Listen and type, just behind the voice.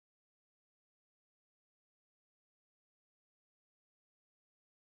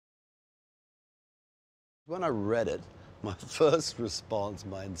When I read it, my first response,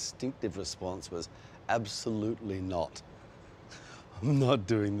 my instinctive response was, absolutely not. I'm not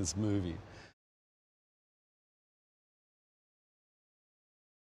doing this movie.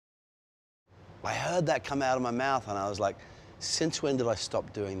 I heard that come out of my mouth and I was like, since when did I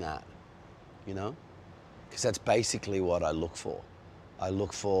stop doing that? You know? Because that's basically what I look for. I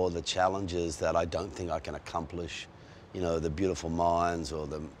look for the challenges that I don't think I can accomplish, you know, the beautiful minds or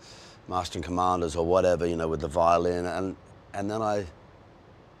the master and commanders or whatever, you know, with the violin. And then I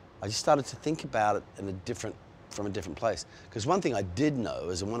just started to think about it from a different place. Because one thing I did know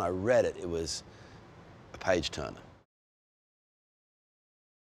is that when I read it, it was a page turner.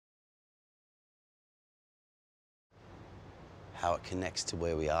 How it connects to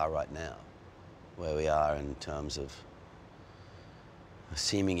where we are right now, where we are in terms of a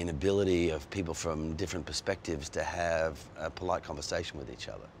seeming inability of people from different perspectives to have a polite conversation with each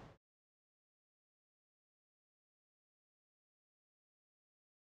other.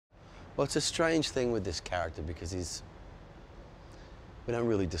 Well, it's a strange thing with this character because we don't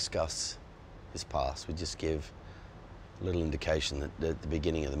really discuss his past. We just give a little indication that at the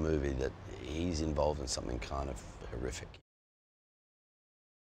beginning of the movie that he's involved in something kind of horrific.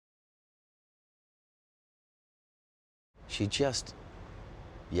 She just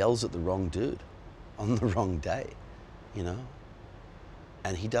yells at the wrong dude on the wrong day, you know?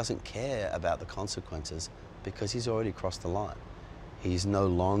 And he doesn't care about the consequences because he's already crossed the line. He's no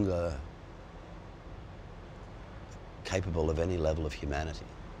longer capable of any level of humanity.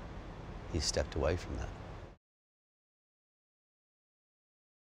 He's stepped away from that.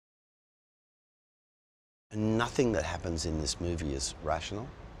 And nothing that happens in this movie is rational.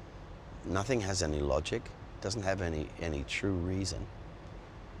 Nothing has any logic, doesn't have any true reason.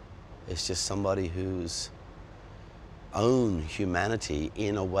 It's just somebody whose own humanity,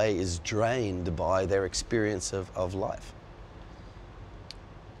 in a way, is drained by their experience of life.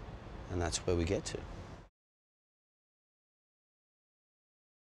 And that's where we get to.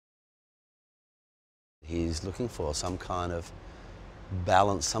 He's looking for some kind of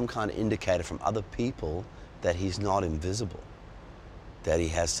balance, some kind of indicator from other people that he's not invisible, that he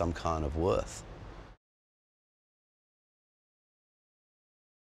has some kind of worth.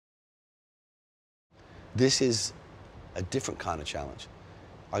 This is a different kind of challenge.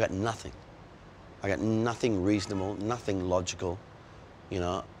 I got nothing. I got nothing reasonable, nothing logical, you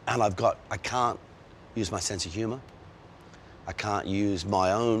know, and I can't use my sense of humor. I can't use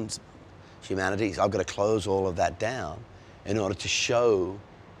my own humanity. I've got to close all of that down in order to show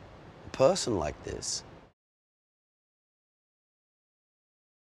a person like this.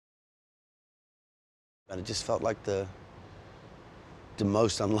 And it just felt like the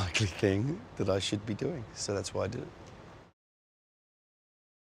most unlikely thing that I should be doing. So that's why I did it.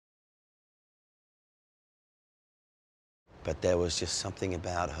 But there was just something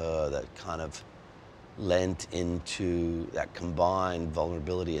about her that kind of lent into that combined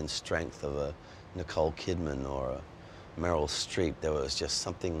vulnerability and strength of a Nicole Kidman or a Meryl Streep. There was just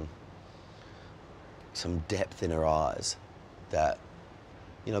something, some depth in her eyes that,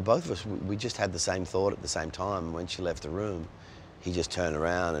 you know, both of us, we just had the same thought at the same time. And when she left the room, he just turned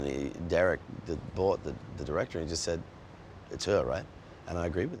around and Derek, the director, he just said, it's her, right? And I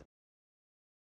agreed with him.